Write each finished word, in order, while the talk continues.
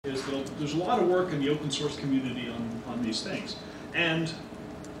there's a lot of work in the open source community on these things. And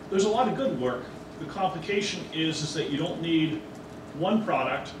there's a lot of good work. The complication is that you don't need one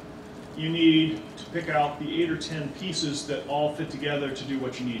product. You need to pick out the 8 or 10 pieces that all fit together to do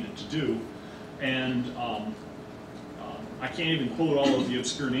what you need it to do. And I can't even quote all of the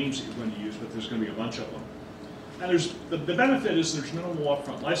obscure names that you're going to use, but there's going to be a bunch of them. And there's the benefit is there's minimal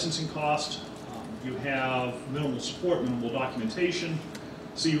upfront licensing cost. You have minimal support, minimal documentation.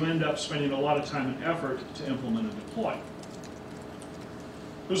 So you end up spending a lot of time and effort to implement and deploy.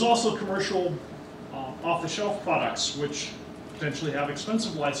 There's also commercial off-the-shelf products, which potentially have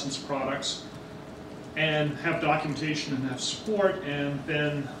expensive licensed products and have documentation and have support, and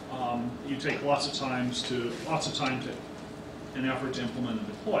then you take lots of time and effort to implement and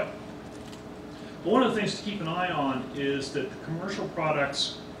deploy. But one of the things to keep an eye on is that the commercial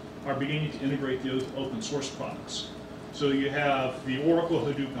products are beginning to integrate the open source products. So you have the Oracle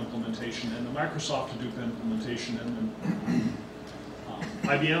Hadoop implementation and the Microsoft Hadoop implementation and the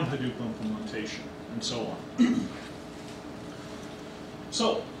IBM Hadoop implementation and so on.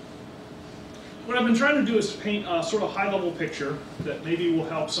 So what I've been trying to do is to paint a sort of high-level picture that maybe will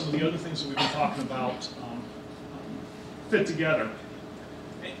help some of the other things that we've been talking about fit together.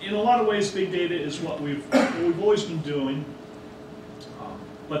 In a lot of ways, big data is what we've always been doing,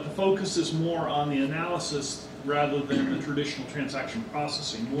 but the focus is more on the analysis rather than the traditional transaction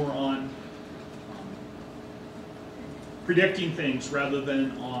processing, more on predicting things rather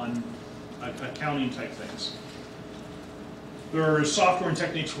than on accounting type things. There are software and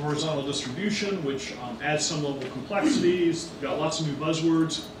techniques for horizontal distribution, which adds some level of complexities. We've got lots of new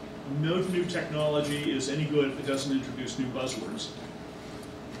buzzwords. No new technology is any good if it doesn't introduce new buzzwords.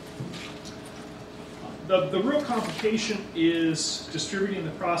 The real complication is distributing the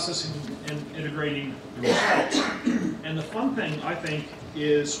processing and integrating the results. And the fun thing, I think,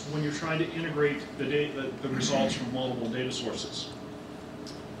 is when you're trying to integrate the results from multiple data sources.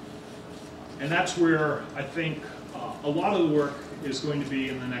 And that's where I think a lot of the work is going to be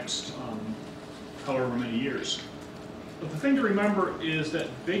in the next however many years. But the thing to remember is that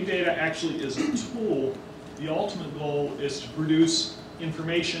big data actually is a tool. The ultimate goal is to produce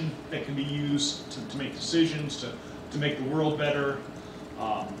information that can be used to make decisions, to make the world better,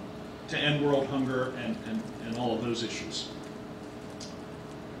 to end world hunger, and all of those issues.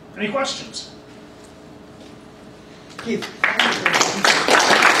 Any questions? Keith.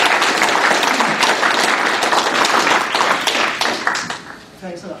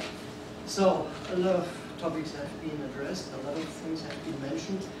 Thanks a lot. So, a lot of topics have been addressed, a lot of things have been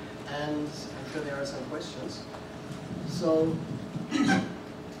mentioned, and I'm sure there are some questions. So, oh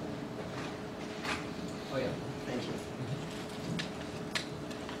yeah, thank you.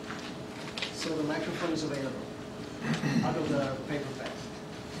 So the microphone is available out of the paper bag.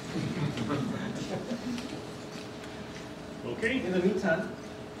 Okay. In the meantime,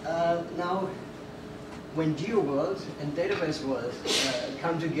 now when GeoWorld and Database World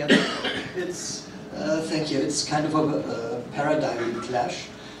come together, it's thank you. It's kind of a paradigm clash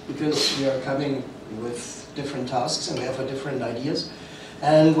because we are coming with different tasks and therefore different ideas.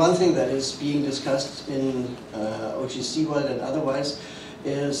 And one thing that is being discussed in OGC World and otherwise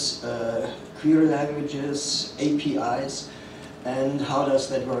is query languages, APIs, and how does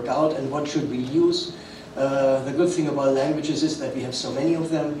that work out and what should we use. The good thing about languages is that we have so many of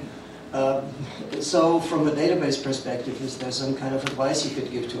them. So from a database perspective, is there some kind of advice you could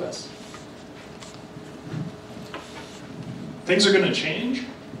give to us? Things are going to change.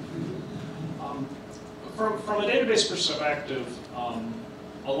 From a database perspective,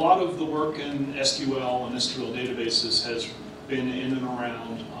 a lot of the work in SQL and SQL databases has been in and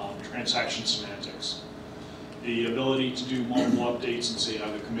around transaction semantics. The ability to do multiple updates and say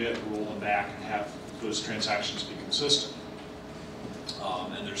either commit or roll them back and have those transactions be consistent.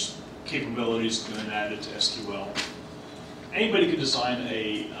 And there's capabilities that have been added to SQL. Anybody could design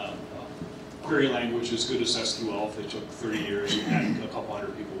a query language as good as SQL if they took 30 years and had a couple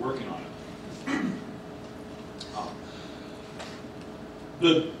hundred people working on it.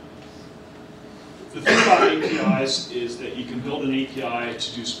 The thing about APIs is that you can build an API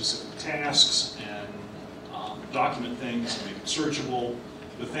to do specific tasks and document things and make it searchable.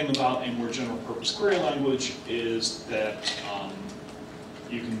 The thing about a more general purpose query language is that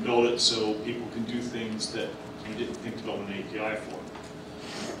you can build it so people can do things that you didn't think to build an API for.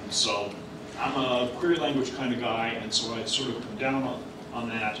 And so I'm a query language kind of guy, and so I sort of come down on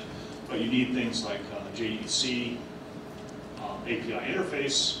that, but you need things like JDBC, API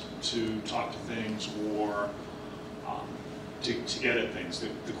interface to talk to things or to get at things.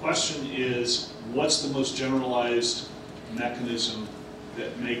 The question is, what's the most generalized mechanism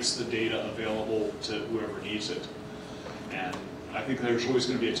that makes the data available to whoever needs it. And I think there's always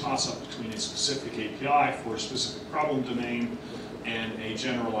going to be a toss-up between a specific API for a specific problem domain and a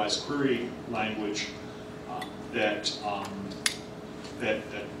generalized query language that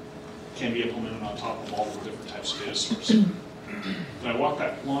can be implemented on top of all the different types of data sources. Did I walk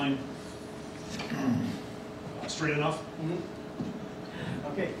that line straight enough?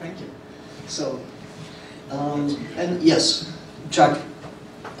 Mm-hmm. Okay, thank you. So, and yes, Chuck.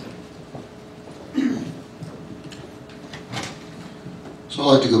 So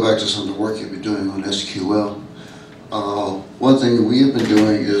I'd like to go back to some of the work you've been doing on SQL. One thing we have been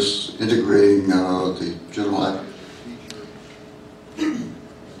doing is integrating the general app.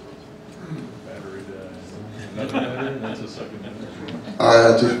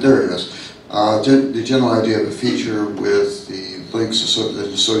 There it is. The general idea of a feature with the links and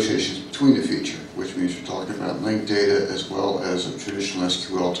associations between the feature, which means you're talking about linked data as well as a traditional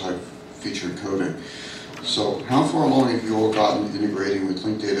SQL type feature encoding. So how far along have you all gotten integrating with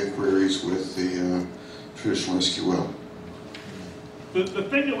linked data queries with the traditional SQL? The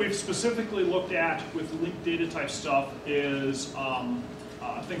thing that we've specifically looked at with linked data type stuff is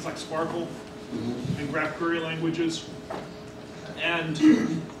things like Sparkle and graph query languages. And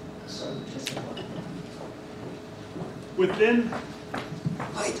within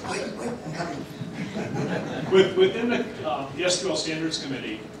Wait, I'm coming. Within the SQL Standards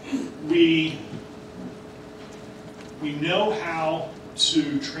Committee, we know how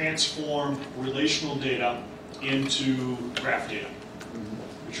to transform relational data into graph data,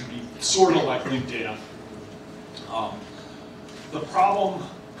 which would be sort of like linked data. The problem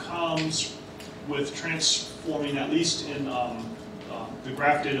comes with transforming, at least in the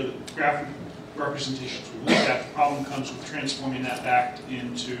graph data, the graph representations we looked at, the problem comes with transforming that back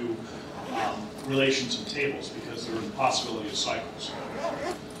into relations and tables, because there is a possibility of cycles.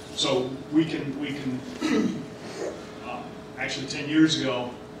 So we can actually 10 years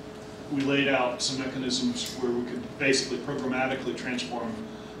ago, we laid out some mechanisms where we could basically programmatically transform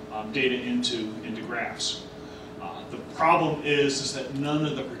data into graphs. The problem is that none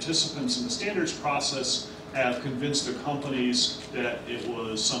of the participants in the standards process have convinced the companies that it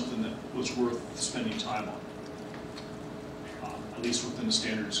was something that was worth spending time on, at least within the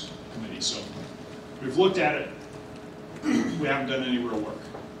standards committee. So we've looked at it, we haven't done any real work.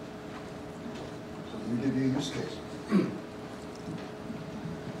 So let me give you a use case.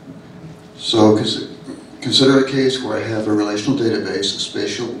 So consider a case where I have a relational database, a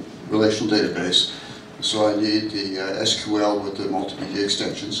spatial relational database. So I need the SQL with the multimedia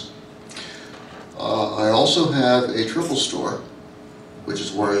extensions. I also have a triple store, which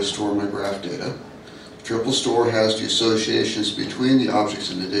is where I store my graph data. Triple store has the associations between the objects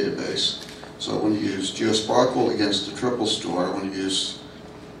in the database. So I want to use GeoSparkle against the triple store. I want to use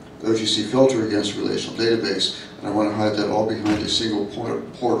OGC filter against relational database, and I want to hide that all behind a single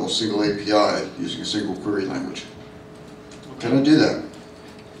portal, single API, using a single query language. Can I do that?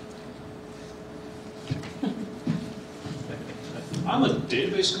 I'm a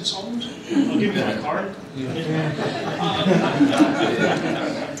database consultant. I'll give you my card.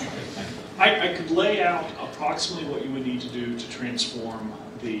 I could lay out approximately what you would need to do to transform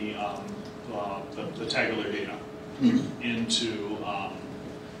the tabular data into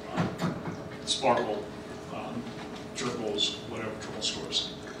Sparkle, triples, whatever triple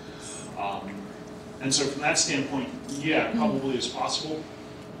stores. And so from that standpoint, yeah, it probably is possible.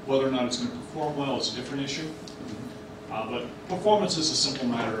 Whether or not it's going to perform well is a different issue. But performance is a simple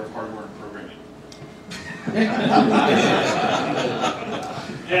matter of hardware and programming. And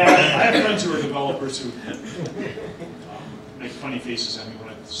I have friends who are developers who make funny faces at me when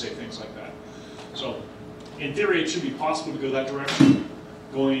I say things like that. So in theory, it should be possible to go that direction,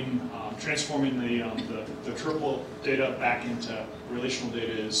 transforming the triple data back into relational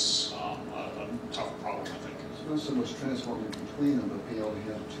data is a tough problem, I think. It's not so much transforming between them, but being able to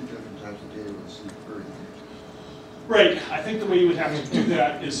have two different types of data with the same query. Right. I think the way you would have to do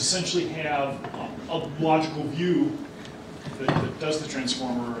that is essentially have a logical view that does the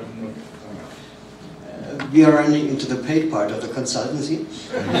transformer. And We are running into the paid part of the consultancy.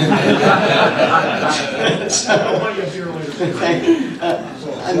 I'll buy you a beer later.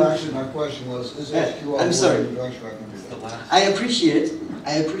 So actually my question was, is SQL I'm sorry. in direction I can do that? I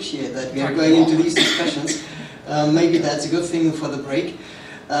appreciate that we are going into these discussions. Maybe that's a good thing for the break.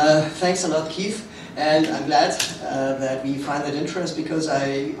 Thanks a lot, Keith. And I'm glad that we find that interest, because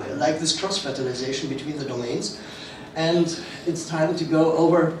I like this cross-fertilization between the domains. And it's time to go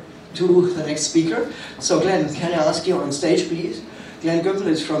over to the next speaker. So Glenn, can I ask you on stage, please? Glenn Göppel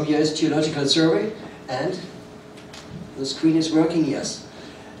is from US Geological Survey, and the screen is working, yes.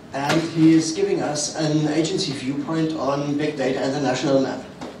 and he is giving us an agency viewpoint on big data and the national map.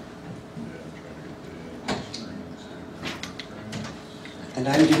 And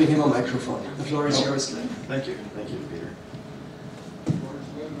I'm giving him a microphone. The floor is yours, Glenn. Thank you, Peter.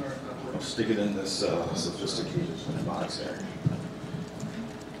 I'll stick it in this sophisticated box there.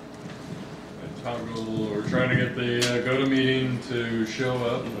 We're trying to get the GoToMeeting to show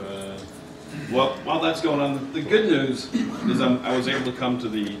up. Well, while that's going on, the good news is I was able to come to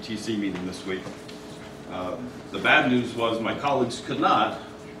the TC meeting this week. The bad news was my colleagues could not,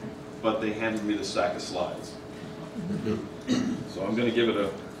 but they handed me the stack of slides. So I'm going to give it a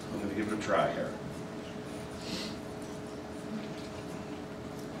try here.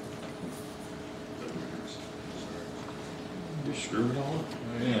 You screwed it all up.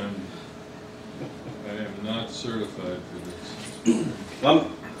 I am not certified for this. Well,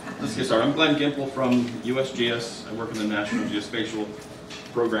 let's get started. I'm Glenn Gimple from USGS. I work in the National Geospatial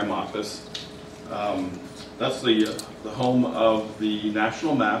Program Office. That's the home of the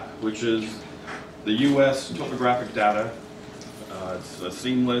national map, which is the U.S. topographic data. It's a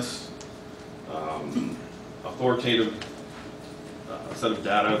seamless, authoritative set of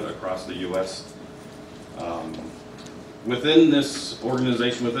data across the U.S. Within this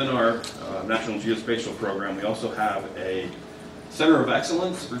organization, within our National Geospatial Program, we also have a Center of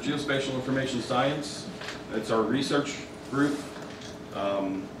Excellence for Geospatial Information Science. It's our research group.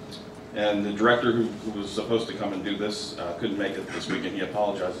 And the director who was supposed to come and do this couldn't make it this week, and he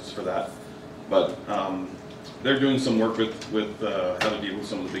apologizes for that. But they're doing some work with how to deal with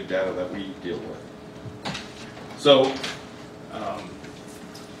some of the big data that we deal with. So,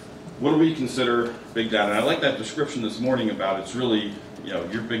 what do we consider big data? And I like that description this morning about it's really,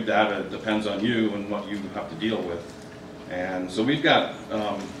 your big data depends on you and what you have to deal with. And so we've got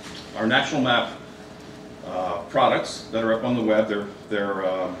our national map products that are up on the web.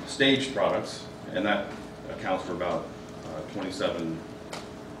 They're staged products, and that accounts for about 27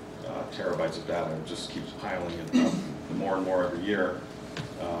 terabytes of data. It just keeps piling it up more and more every year.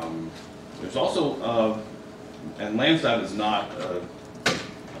 There's also, and Landsat is not a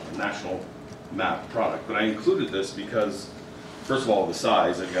national map product, but I included this because, first of all, the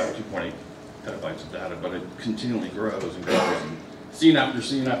size. They've got 2.8 petabytes of data, but it continually grows and grows. And scene after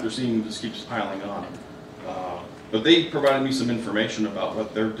scene after scene just keeps piling on. But they provided me some information about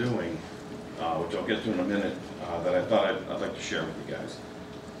what they're doing, which I'll get to in a minute, that I thought I'd like to share with you guys.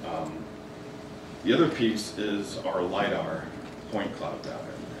 The other piece is our LiDAR point cloud data.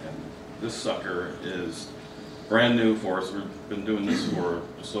 And this sucker is brand new for us. We've been doing this for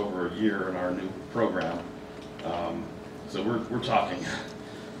just over a year in our new program. So we're talking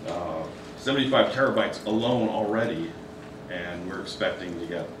 75 terabytes alone already, and we're expecting to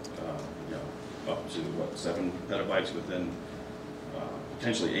get up to, 7 petabytes within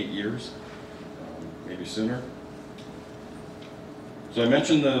potentially 8 years, maybe sooner. So I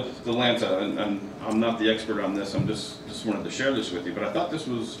mentioned the Landsat, and I'm not the expert on this. I'm just wanted to share this with you. But I thought this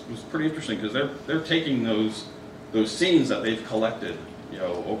was pretty interesting because they're taking those scenes that they've collected,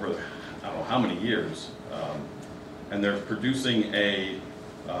 over I don't know how many years, and they're producing a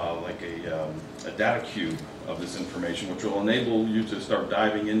data cube of this information, which will enable you to start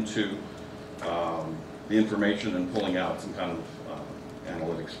diving into the information and pulling out some kind of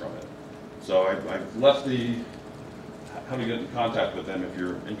analytics from it. So I've left how to get in contact with them if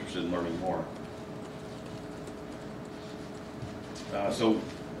you're interested in learning more. So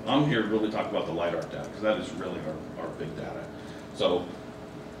I'm here to really talk about the LiDAR data, because that is really our big data. So,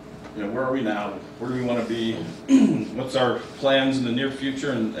 where are we now? Where do we want to be? What's our plans in the near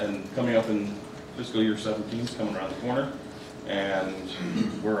future and coming up in fiscal year 17 is coming around the corner? And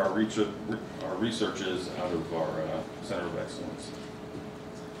where our research is out of our Center of Excellence.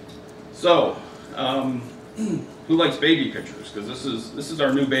 So, who likes baby pictures? Because this is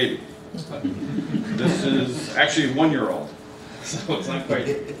our new baby. This is actually a 1-year-old, so it's not quite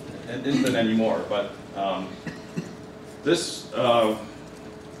an infant anymore. But this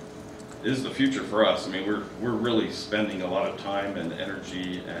is the future for us. I mean, we're really spending a lot of time and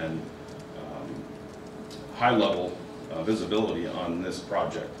energy and high-level visibility on this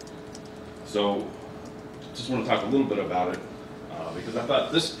project. So, just want to talk a little bit about it because I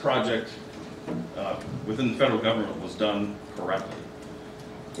thought this project within the federal government was done correctly,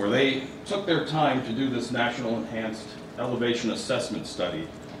 where they took their time to do this National Enhanced Elevation Assessment Study,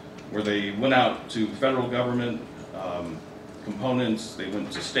 where they went out to federal government components, they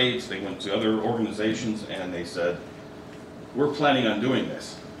went to states, they went to other organizations, and they said, we're planning on doing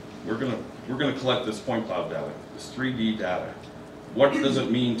this. We're gonna collect this point cloud data, this 3D data. What does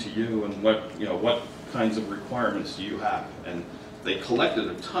it mean to you, and what kinds of requirements do you have? And they collected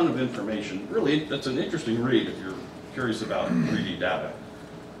a ton of information. Really, that's an interesting read if you're curious about 3D data.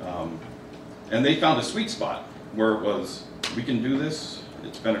 And they found a sweet spot where it was, we can do this,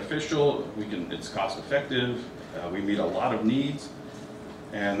 it's beneficial, it's cost effective, we meet a lot of needs,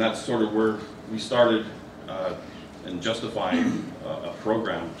 and that's sort of where we started in justifying a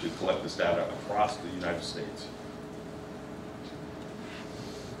program to collect this data across the United States.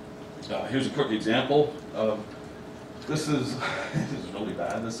 Here's a quick example of, this is really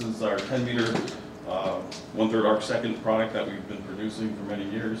bad. This is our 10 meter, 1/3 arc second product that we've been producing for many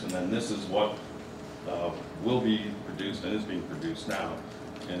years, and then this is what will be produced and is being produced now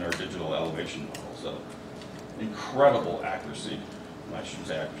in our digital elevation model. So incredible accuracy, I shouldn't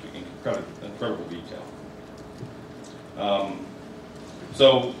say accuracy, incredible detail.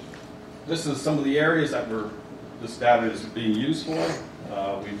 So this is some of the areas that this data is being used for.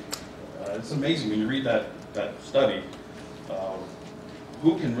 It's amazing when you read that study,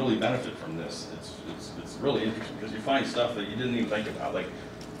 who can really benefit from this. It's really interesting because you find stuff that you didn't even think about, like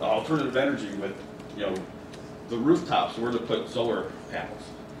alternative energy with, the rooftops, where to put solar panels.